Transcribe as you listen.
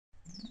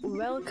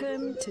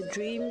Welcome to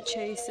Dream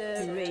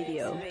Chaser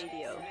Radio.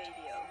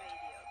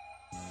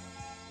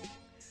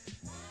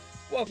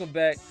 Welcome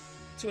back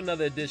to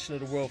another edition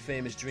of the world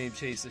famous Dream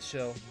Chaser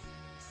Show.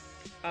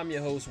 I'm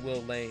your host,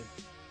 Will Lane.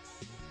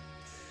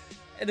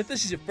 And if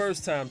this is your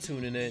first time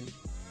tuning in,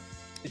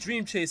 the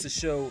Dream Chaser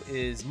Show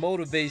is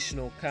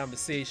motivational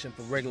conversation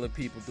for regular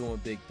people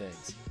doing big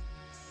things.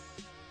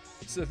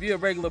 So if you're a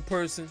regular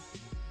person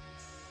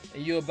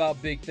and you're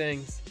about big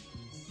things,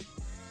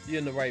 you're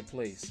in the right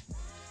place.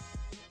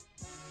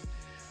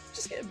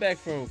 Just getting back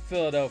from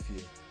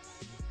Philadelphia.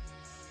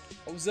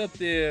 I was up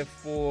there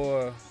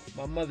for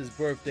my mother's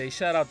birthday.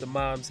 Shout out to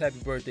moms. Happy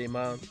birthday,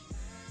 mom.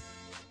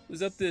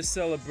 Was up there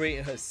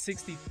celebrating her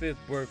 65th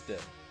birthday.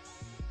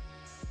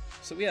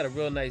 So we had a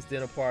real nice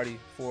dinner party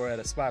for her at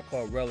a spot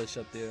called Relish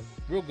up there.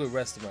 Real good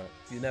restaurant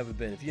if you've never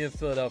been. If you're in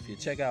Philadelphia,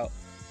 check out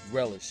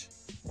Relish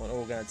on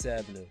Oregon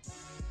Avenue.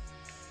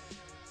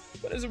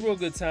 But it was a real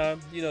good time.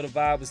 You know, the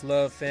vibe was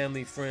love,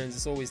 family, friends.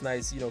 It's always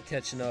nice,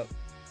 catching up,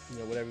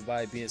 with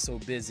everybody being so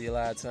busy. A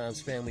lot of times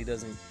family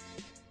doesn't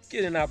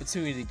get an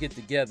opportunity to get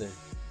together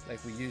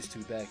like we used to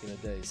back in the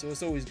day. So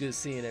it's always good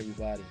seeing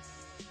everybody.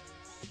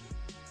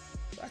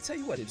 But I tell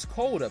you what, it was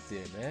cold up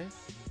there, man.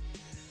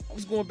 I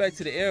was going back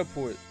to the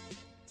airport.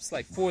 It's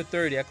like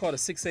 4:30. I caught a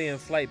 6 a.m.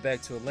 flight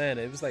back to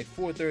Atlanta. It was like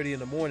 4:30 in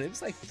the morning. It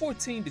was like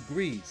 14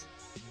 degrees.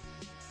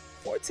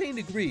 14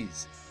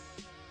 degrees.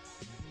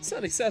 It's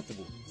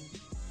unacceptable.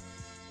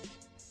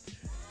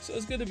 So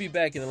it's good to be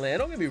back in Atlanta.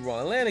 Don't get me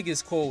wrong, Atlanta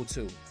gets cold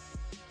too.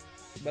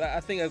 But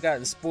I think I've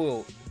gotten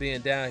spoiled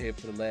being down here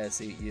for the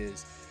last 8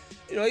 years.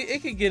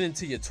 It can get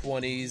into your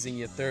 20s and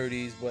your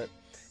 30s, but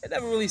it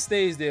never really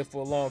stays there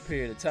for a long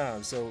period of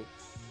time. So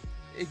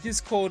it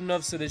gets cold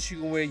enough so that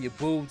you can wear your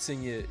boots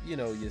and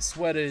your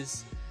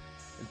sweaters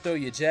and throw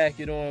your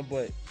jacket on,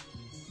 but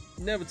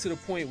never to the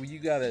point where you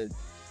gotta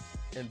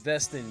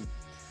invest in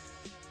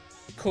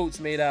coats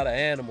made out of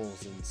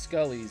animals and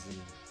scullies and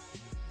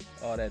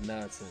all that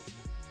nonsense.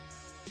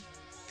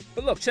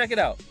 But look, check it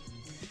out.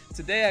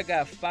 Today I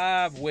got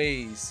 5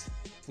 ways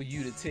for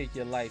you to take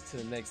your life to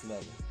the next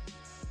level.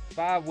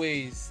 5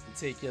 ways to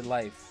take your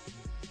life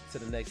to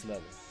the next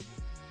level.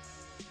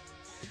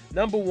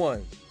 Number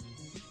one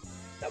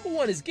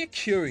is get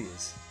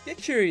curious. Get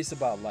curious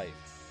about life.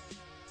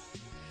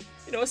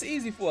 It's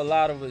easy for a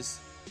lot of us,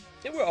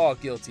 and we're all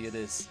guilty of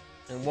this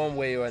in one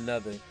way or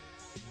another.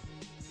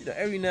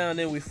 Every now and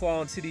then we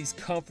fall into these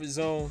comfort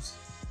zones,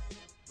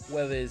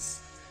 whether it's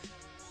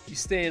you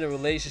stay in a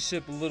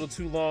relationship a little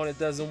too long, it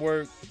doesn't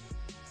work.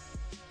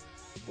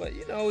 But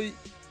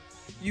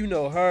you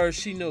know her,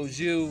 she knows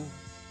you.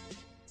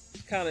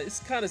 It's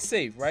kind of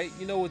safe, right?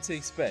 You know what to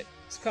expect.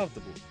 It's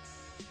comfortable.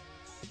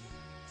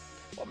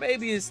 Or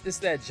maybe it's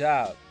that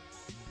job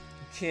you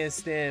can't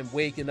stand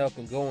waking up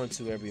and going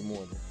to every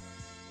morning.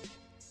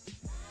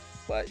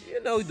 But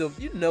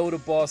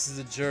the boss is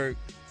a jerk.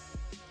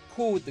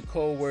 Cool with the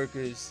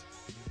co-workers.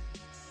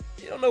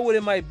 You don't know what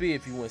it might be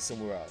if you went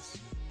somewhere else.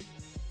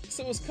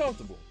 So it's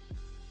comfortable.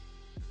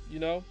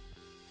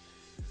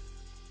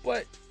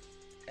 But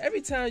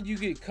every time you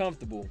get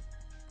comfortable,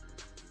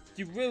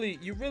 you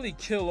really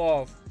kill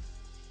off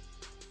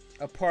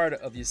a part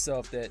of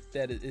yourself that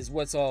is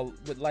what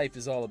life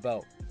is all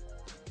about.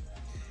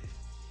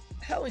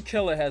 Helen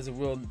Keller has a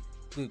real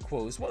good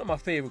quote. It's one of my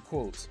favorite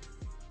quotes.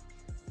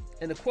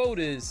 And the quote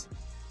is,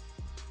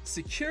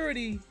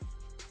 "Security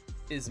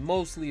is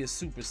mostly a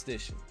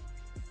superstition.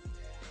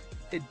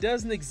 It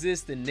doesn't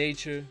exist in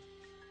nature,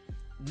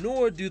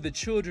 nor do the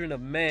children of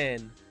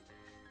man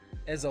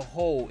as a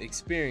whole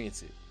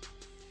experience it.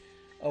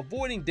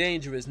 Avoiding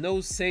danger is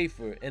no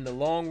safer in the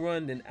long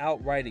run than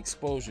outright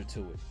exposure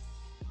to it.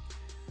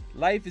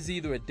 Life is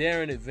either a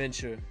daring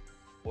adventure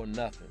or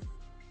nothing."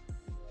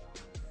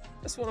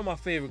 That's one of my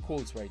favorite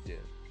quotes right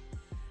there.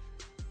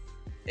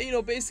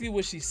 And basically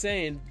what she's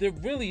saying, there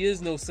really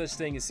is no such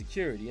thing as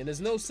security. And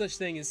there's no such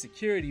thing as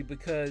security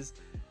because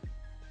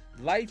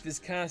life is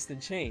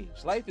constant change.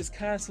 Life is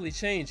constantly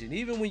changing.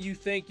 Even when you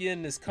think you're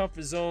in this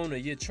comfort zone or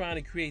you're trying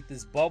to create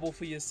this bubble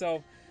for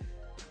yourself,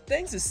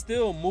 things are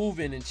still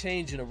moving and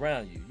changing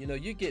around you.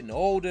 You're getting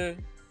older.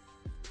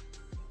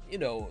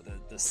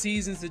 The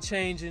seasons are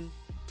changing.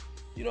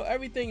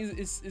 Everything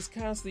is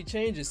constantly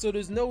changing. So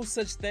there's no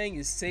such thing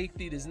as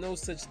safety. There's no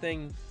such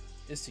thing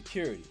as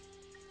security.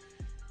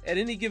 At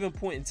any given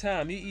point in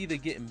time, you're either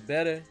getting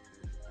better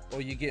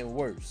or you're getting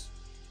worse.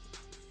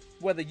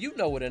 Whether you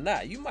know it or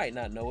not, you might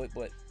not know it,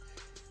 but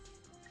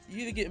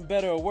you're either getting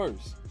better or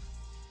worse.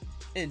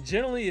 And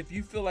generally, if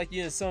you feel like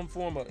you're in some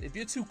form of, if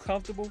you're too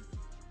comfortable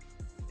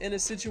in a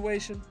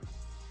situation,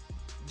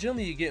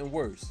 generally you're getting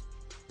worse.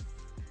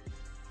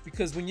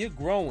 Because when you're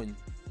growing,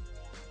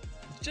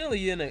 generally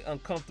you're in an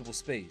uncomfortable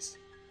space,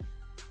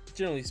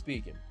 generally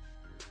speaking.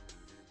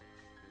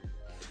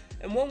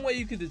 And one way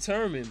you can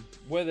determine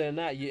whether or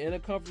not you're in a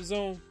comfort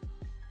zone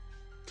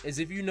is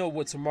if you know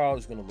what tomorrow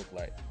is going to look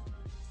like.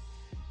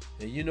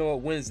 And you know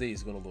what Wednesday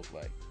is going to look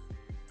like.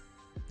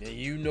 And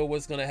you know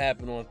what's going to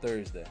happen on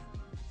Thursday.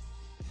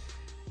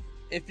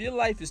 If your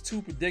life is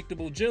too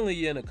predictable, generally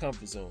you're in a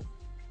comfort zone.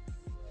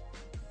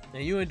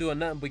 and you ain't doing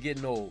nothing but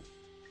getting old.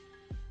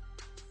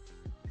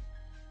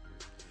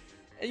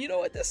 And you know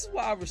what? This is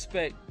why I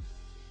respect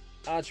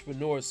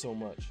entrepreneurs so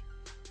much.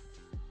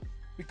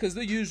 Because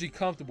they're usually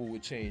comfortable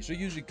with change. They're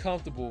usually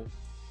comfortable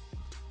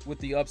with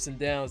the ups and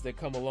downs that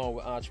come along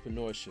with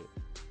entrepreneurship.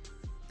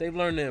 They've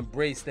learned to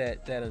embrace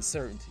that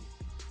uncertainty.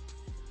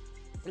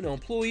 You know,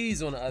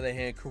 employees, on the other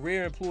hand,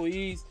 career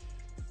employees,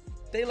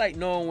 they like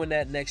knowing when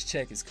that next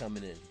check is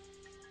coming in.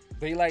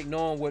 They like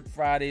knowing what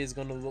Friday is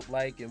going to look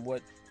like and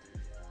what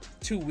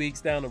 2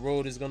 weeks down the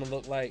road is going to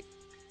look like.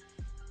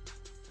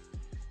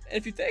 And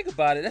if you think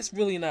about it, that's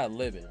really not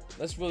living.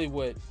 That's really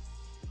what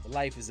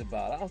life is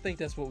about. I don't think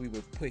that's what we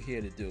were put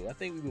here to do. I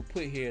think we were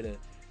put here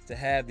to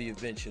have the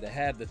adventure, to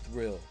have the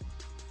thrill,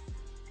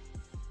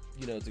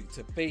 you know,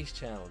 to face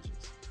challenges.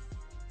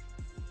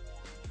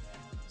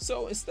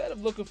 So instead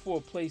of looking for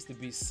a place to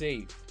be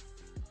safe,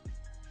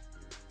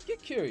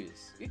 get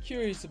curious. Get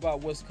curious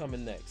about what's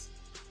coming next.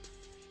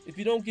 If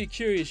you don't get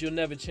curious, you'll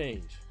never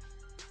change.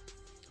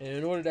 And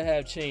in order to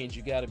have change,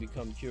 you got to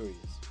become curious.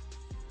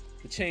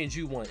 The change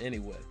you want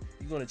anyway.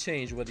 You're going to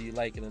change whether you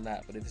like it or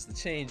not. But if it's the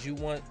change you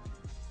want,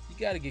 you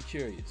got to get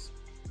curious.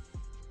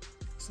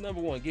 So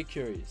number one, get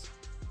curious.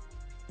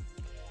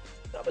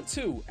 Number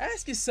two,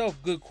 ask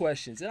yourself good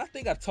questions. And I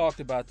think I've talked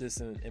about this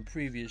in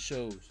previous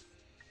shows.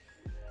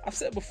 I've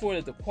said before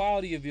that the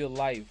quality of your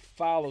life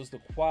follows the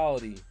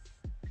quality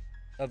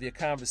of your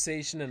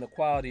conversation and the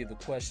quality of the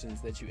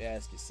questions that you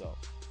ask yourself.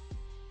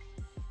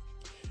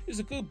 There's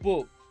a good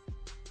book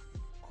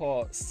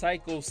called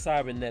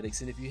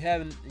Psycho-Cybernetics, and if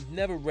you've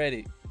never read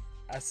it,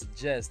 I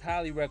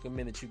highly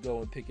recommend that you go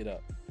and pick it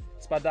up.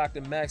 It's by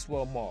Dr.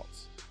 Maxwell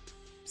Maltz.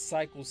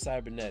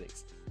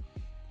 Psycho-Cybernetics.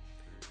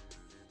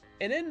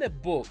 And in the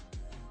book,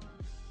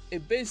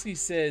 it basically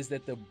says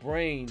that the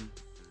brain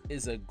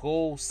is a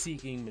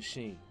goal-seeking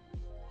machine.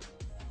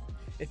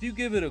 If you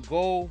give it a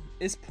goal,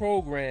 it's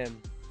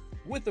programmed,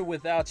 with or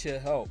without your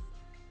help,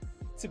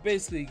 to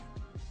basically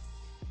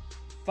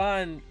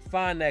find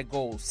that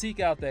goal, seek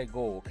out that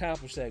goal,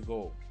 accomplish that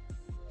goal.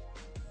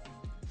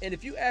 And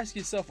if you ask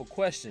yourself a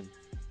question,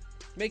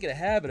 make it a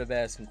habit of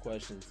asking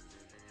questions,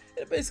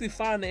 it'll basically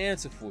find the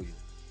answer for you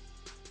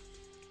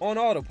on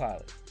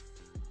autopilot.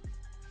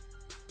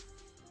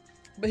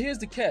 But here's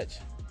the catch.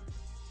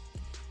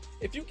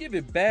 If you give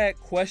it bad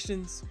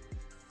questions,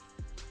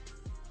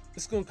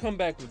 it's going to come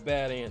back with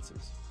bad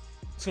answers.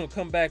 It's going to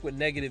come back with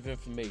negative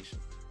information.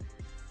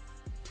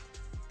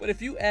 But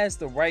if you ask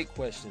the right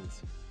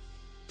questions,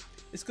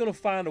 it's going to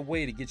find a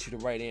way to get you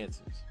the right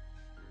answers.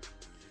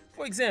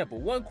 For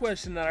example, one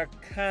question that I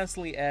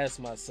constantly ask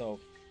myself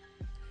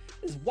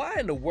is, why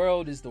in the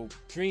world is the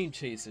Dream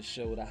Chaser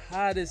Show the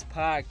hottest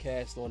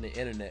podcast on the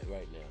internet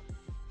right now?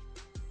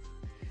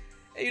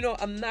 And you know,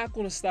 I'm not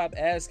going to stop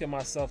asking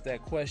myself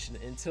that question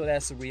until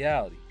that's a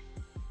reality.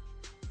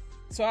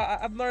 So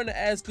I've learned to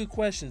ask good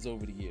questions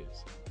over the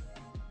years.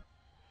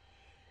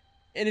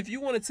 And if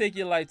you want to take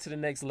your life to the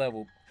next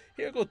level,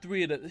 here go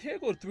three of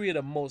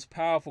the most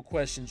powerful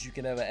questions you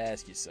can ever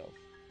ask yourself.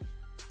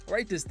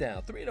 Write this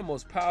down. 3 of the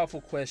most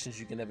powerful questions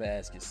you can ever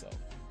ask yourself.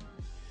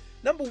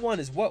 Number 1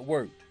 is, what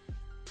worked?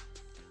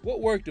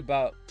 What worked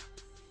about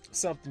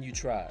something you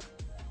tried?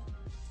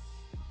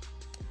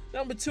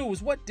 Number 2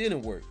 is, what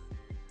didn't work?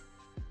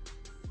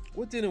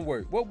 What didn't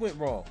work? What went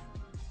wrong?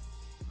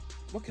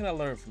 What can I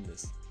learn from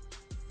this?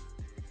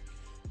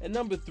 And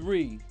number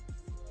 3,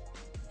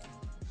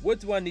 what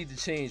do I need to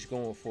change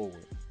going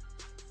forward?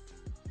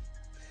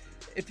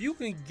 If you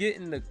can get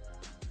in the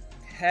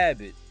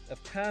habit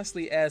of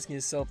constantly asking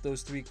yourself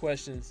those 3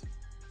 questions,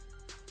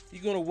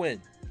 you're going to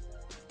win.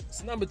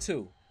 So number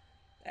 2,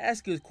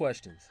 ask good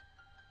questions.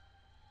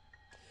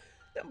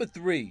 Number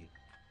 3,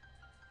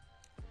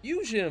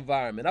 use your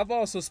environment. I've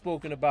also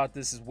spoken about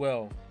this as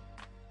well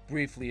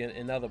briefly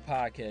in other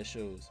podcast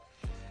shows.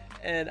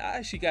 And I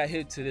actually got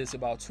hit to this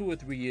about 2 or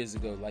 3 years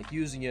ago, like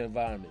using your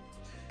environment.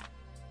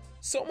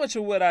 So much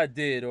of what I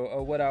did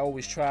or what I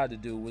always tried to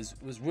do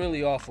was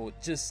really awful,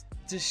 just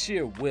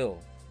sheer will,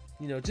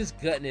 you know, just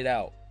gutting it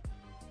out.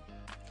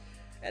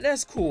 And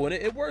that's cool, and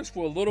it works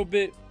for a little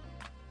bit.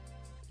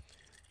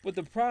 But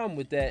the problem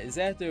with that is,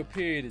 after a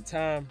period of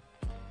time,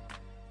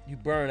 you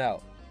burn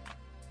out.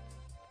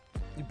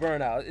 You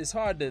burn out. It's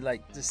hard to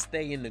just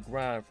stay in the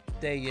grind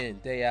day in,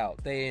 day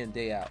out, day in,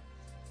 day out.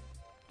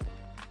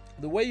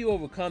 The way you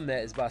overcome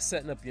that is by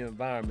setting up your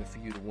environment for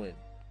you to win.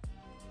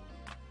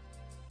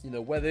 You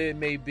know, whether it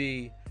may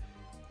be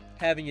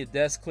having your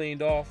desk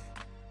cleaned off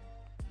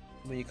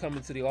when you come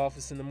into the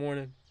office in the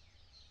morning,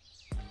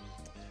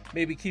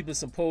 maybe keeping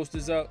some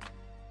posters up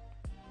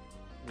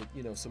with,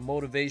 you know, some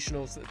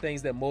motivational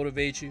things that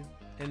motivate you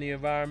in the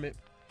environment,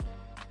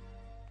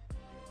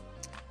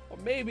 or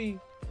maybe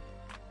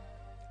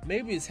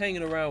it's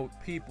hanging around with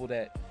people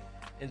that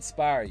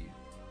inspire you,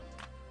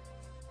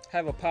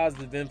 have a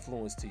positive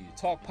influence to you,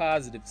 talk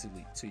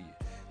positively to you,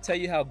 tell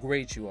you how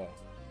great you are.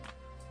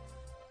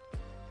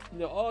 You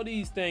know, all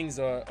these things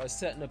are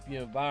setting up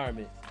your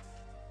environment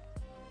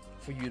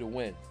for you to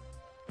win.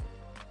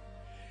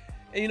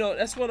 And you know,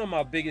 that's one of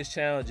my biggest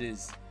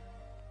challenges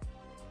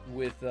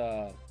with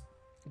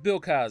Bill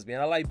Cosby,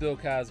 and I like Bill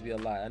Cosby a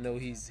lot. I know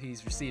he's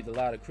received a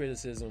lot of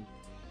criticism,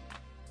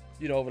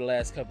 over the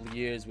last couple of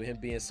years with him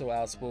being so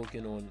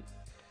outspoken on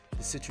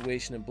the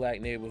situation in black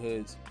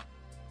neighborhoods.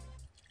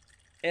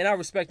 And I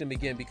respect him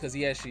again because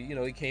he actually,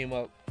 he came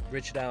up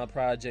Rich Down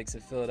Projects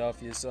in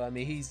Philadelphia. So I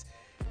mean,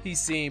 he's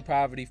seen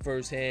poverty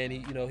firsthand.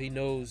 He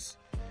knows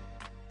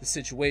the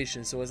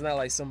situation. So it's not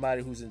like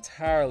somebody who's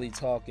entirely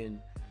talking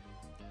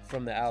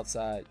from the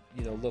outside,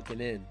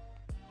 looking in.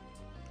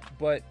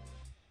 But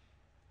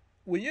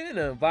when you're in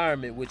an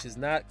environment which is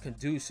not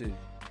conducive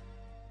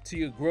to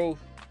your growth,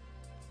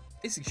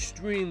 it's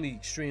extremely,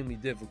 extremely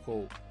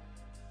difficult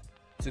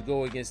to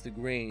go against the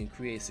grain and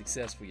create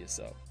success for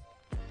yourself.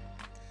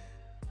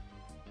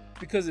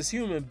 Because as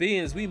human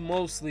beings, we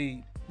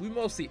mostly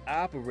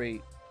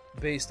operate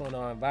based on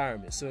our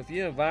environment. So if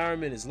your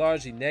environment is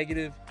largely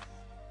negative,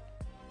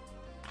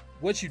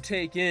 what you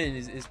take in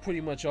is pretty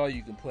much all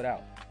you can put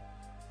out.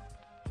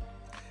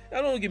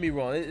 Now, don't get me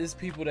wrong, there's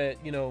people that,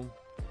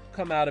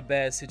 come out of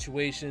bad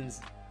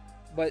situations,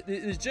 but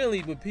it's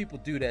generally, when people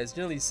do that, it's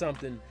generally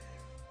something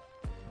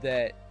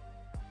that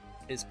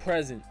is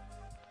present,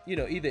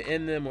 either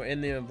in them or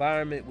in their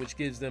environment, which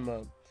gives them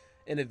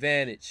an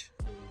advantage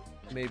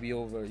maybe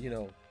over,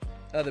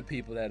 other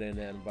people that are in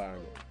that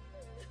environment.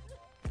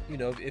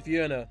 If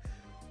you're in a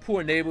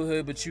poor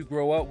neighborhood but you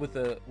grow up with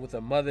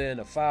a mother and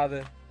a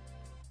father,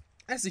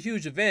 that's a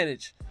huge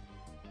advantage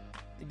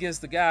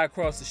against the guy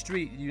across the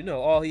street.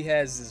 All he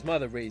has is his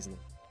mother raising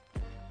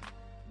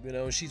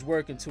him. She's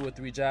working 2 or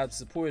 3 jobs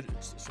to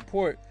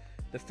support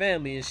the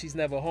family, and she's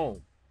never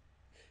home.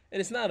 And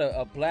it's not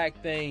a black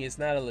thing, it's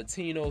not a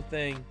Latino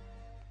thing.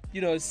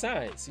 It's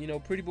science.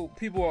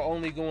 People are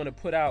only going to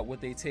put out what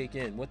they take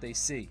in, what they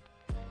see.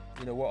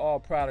 We're all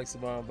products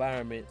of our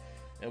environment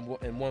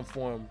in one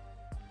form,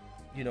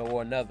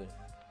 or another.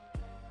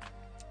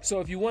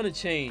 So if you want to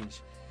change,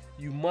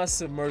 you must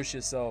submerge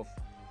yourself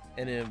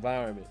in an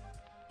environment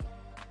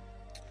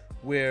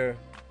where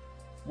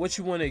what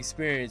you want to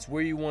experience,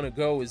 where you want to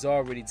go, is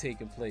already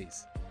taking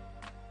place.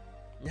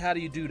 And how do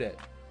you do that?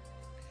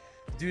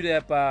 Do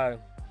that by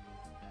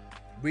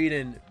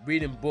reading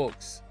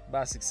books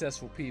by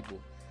successful people,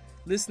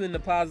 listening to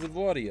positive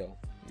audio.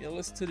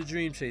 Listen to the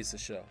Dream Chaser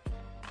show.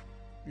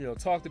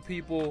 Talk to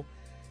people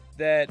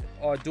that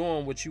are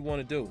doing what you want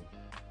to do,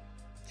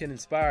 can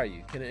inspire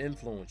you, can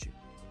influence you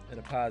in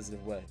a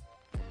positive way.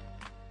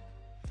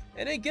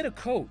 And then get a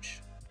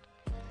coach.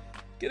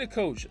 Get a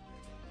coach.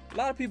 A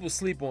lot of people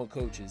sleep on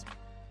coaches.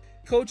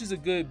 Coaches are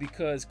good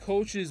because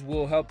coaches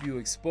will help you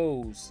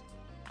expose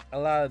a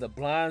lot of the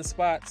blind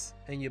spots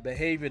in your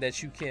behavior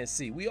that you can't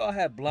see. We all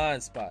have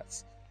blind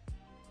spots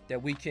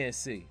that we can't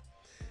see.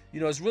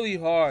 It's really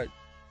hard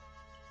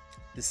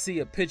to see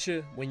a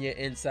picture when you're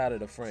inside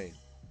of the frame.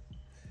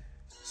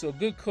 So a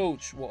good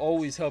coach will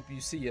always help you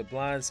see your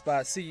blind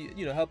spots,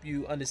 help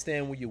you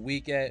understand where you're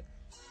weak at,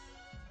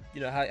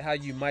 how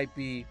you might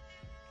be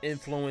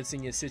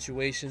influencing your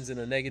situations in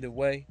a negative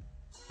way,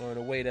 or in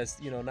a way that's,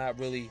 not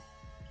really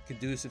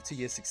conducive to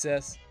your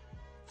success.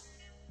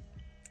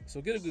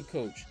 So get a good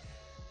coach.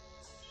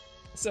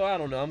 So I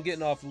don't know, I'm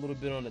getting off a little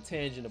bit on a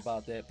tangent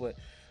about that, but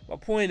my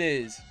point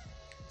is,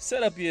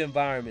 set up your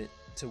environment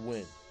to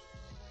win.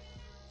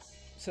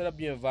 Set up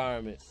your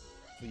environment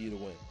for you to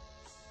win.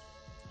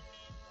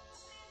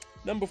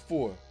 Number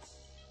four,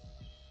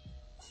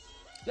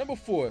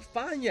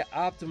 find your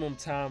optimum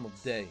time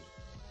of day.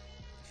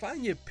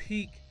 Find your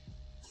peak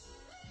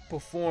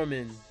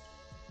performing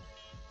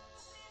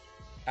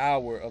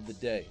hour of the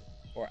day,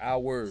 or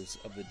hours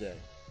of the day.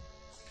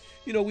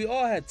 We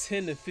all have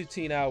 10 to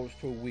 15 hours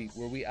per week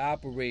where we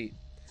operate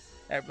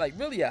at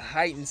really a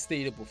heightened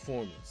state of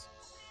performance.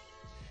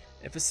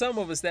 And for some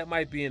of us, that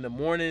might be in the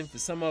morning. For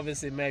some of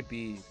us, it might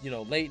be,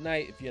 late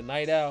night if you're a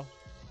night owl.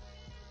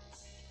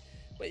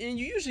 And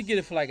you usually get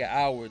it for like an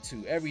hour or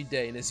two every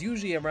day, and it's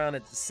usually around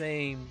at the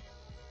same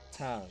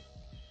time.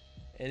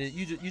 And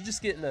you're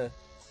just getting a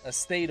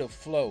state of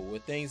flow where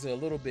things are a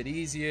little bit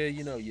easier.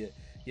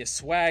 Your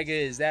swagger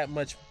is that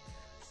much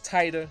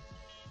tighter.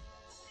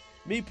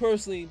 Me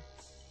personally,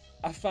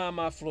 I find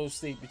my flow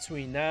state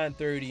between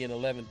 9:30 and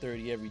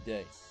 11:30 every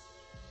day.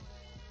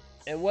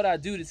 And what I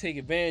do to take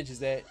advantage is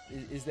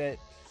that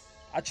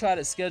I try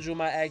to schedule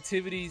my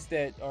activities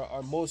that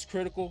are most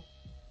critical,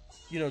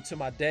 to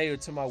my day or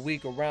to my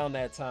week around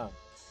that time.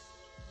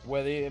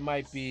 Whether it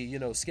might be,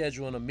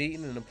 scheduling a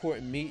meeting, an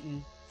important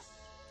meeting,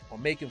 or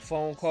making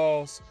phone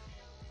calls,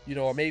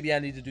 or maybe I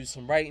need to do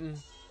some writing.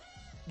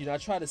 I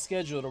try to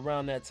schedule it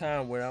around that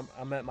time where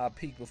I'm at my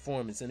peak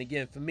performance. And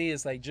again, for me,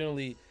 it's like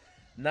generally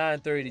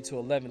 9:30 to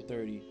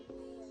 11:30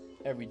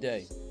 every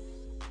day.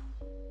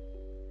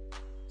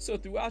 So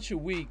throughout your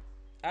week,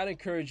 I'd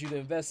encourage you to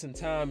invest some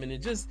time in it,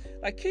 just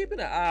like keeping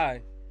an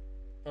eye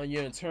on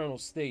your internal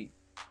state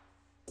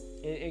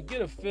and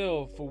get a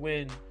feel for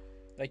when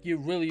you're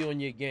really on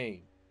your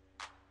game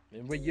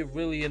and when you're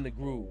really in the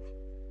groove.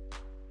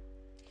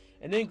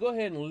 And then go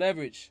ahead and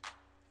leverage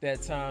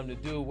that time to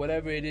do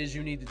whatever it is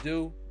you need to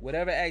do,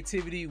 whatever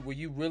activity where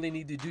you really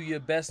need to do your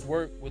best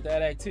work with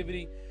that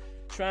activity.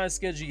 Try and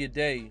schedule your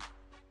day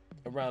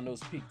around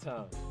those peak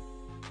times.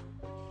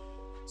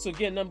 So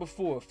again, number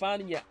 4,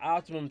 finding your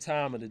optimum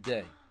time of the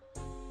day.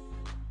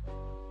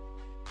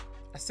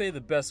 I say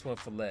the best one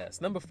for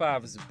last. Number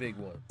 5 is a big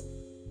one.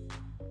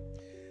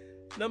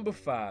 Number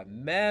 5,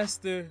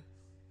 master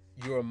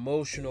your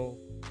emotional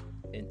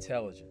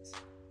intelligence.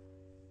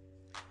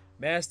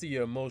 Master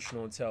your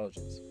emotional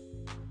intelligence.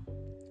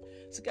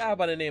 It's a guy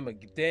by the name of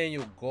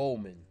Daniel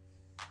Goleman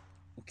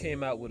who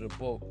came out with a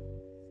book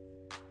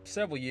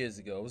several years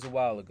ago. It was a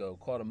while ago,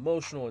 called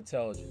Emotional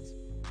Intelligence.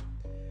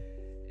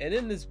 And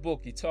in this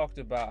book, he talked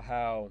about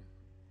how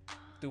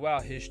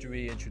throughout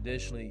history and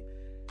traditionally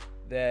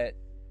that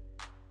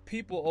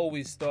people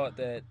always thought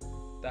that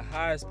the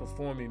highest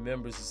performing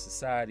members of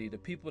society, the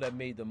people that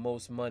made the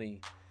most money,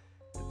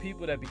 the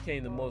people that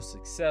became the most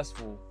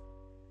successful,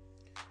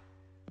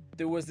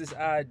 there was this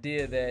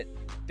idea that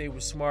they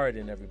were smarter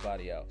than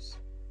everybody else.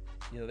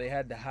 You know, they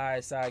had the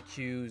highest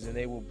IQs and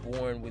they were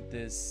born with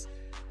this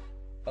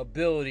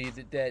ability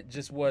that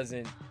just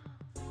wasn't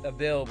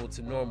available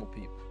to normal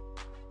people.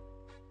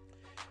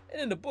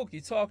 And in the book,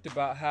 he talked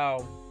about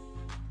how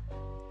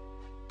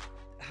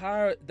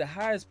the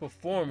highest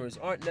performers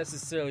aren't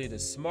necessarily the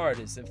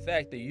smartest. In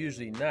fact, they're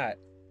usually not.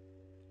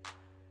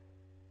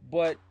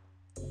 But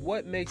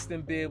what makes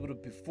them be able to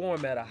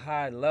perform at a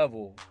high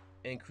level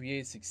and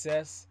create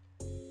success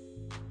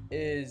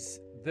is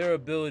their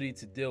ability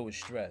to deal with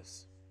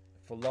stress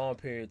for long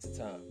periods of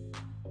time.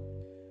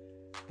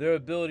 Their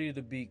ability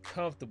to be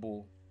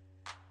comfortable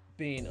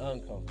being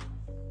uncomfortable.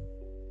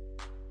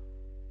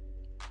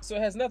 So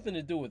it has nothing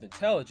to do with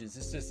intelligence.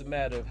 It's just a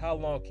matter of how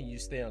long can you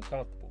stay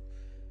uncomfortable?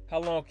 How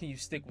long can you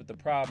stick with the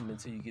problem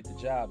until you get the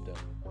job done?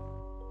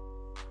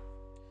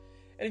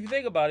 And if you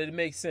think about it, it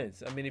makes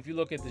sense. I mean, if you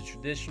look at the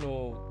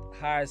traditional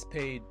highest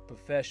paid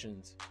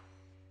professions,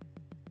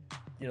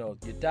 you know,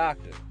 your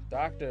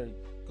doctor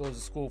goes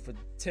to school for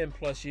 10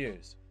 plus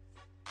years.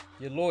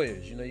 Your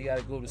lawyers, you know, you got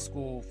to go to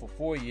school for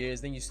 4 years,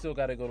 then you still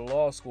got to go to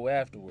law school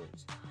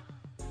afterwards.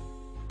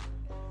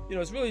 You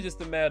know, it's really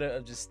just a matter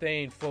of just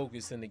staying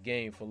focused in the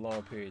game for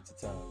long periods of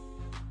time.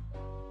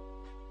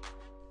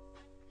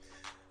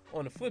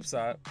 On the flip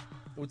side,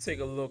 we'll take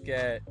a look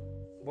at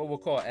what we'll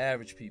call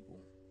average people,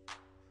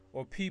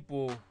 or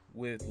people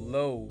with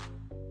low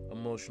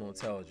emotional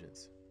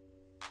intelligence.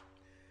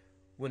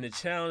 When the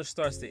challenge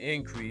starts to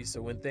increase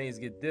or when things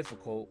get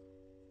difficult,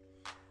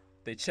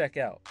 they check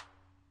out.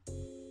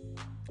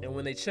 And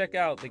when they check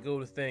out, they go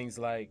to things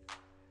like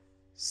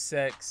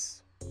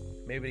sex,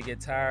 maybe they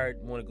get tired,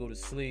 want to go to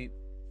sleep,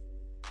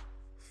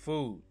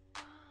 food.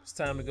 It's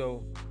time to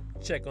go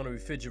check on the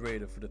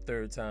refrigerator for the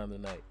 3rd time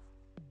tonight.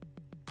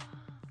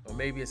 Or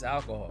maybe it's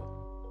alcohol.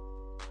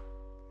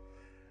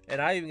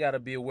 And I even got to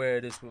be aware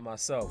of this with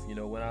myself. You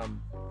know, when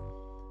I'm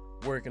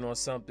working on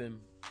something,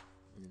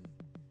 and,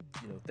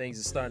 you know, things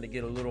are starting to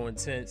get a little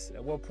intense,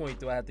 at what point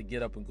do I have to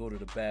get up and go to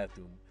the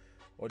bathroom?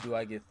 Or do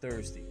I get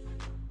thirsty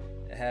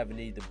and have a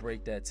need to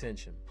break that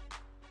tension?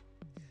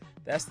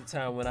 That's the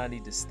time when I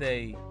need to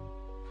stay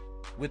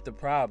with the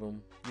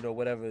problem, you know,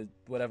 whatever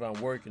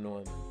I'm working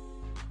on,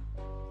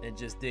 and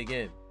just dig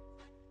in.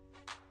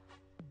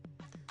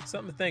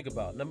 Something to think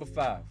about. Number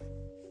 5,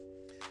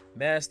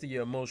 master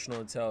your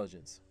emotional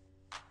intelligence.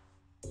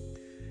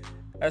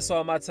 That's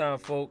all my time,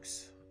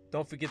 folks.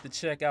 Don't forget to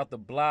check out the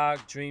blog,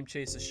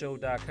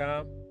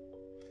 dreamchasershow.com.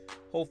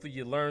 Hopefully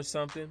you learned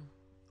something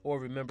or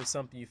remember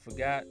something you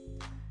forgot.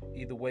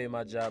 Either way,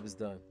 my job is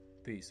done.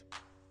 Peace.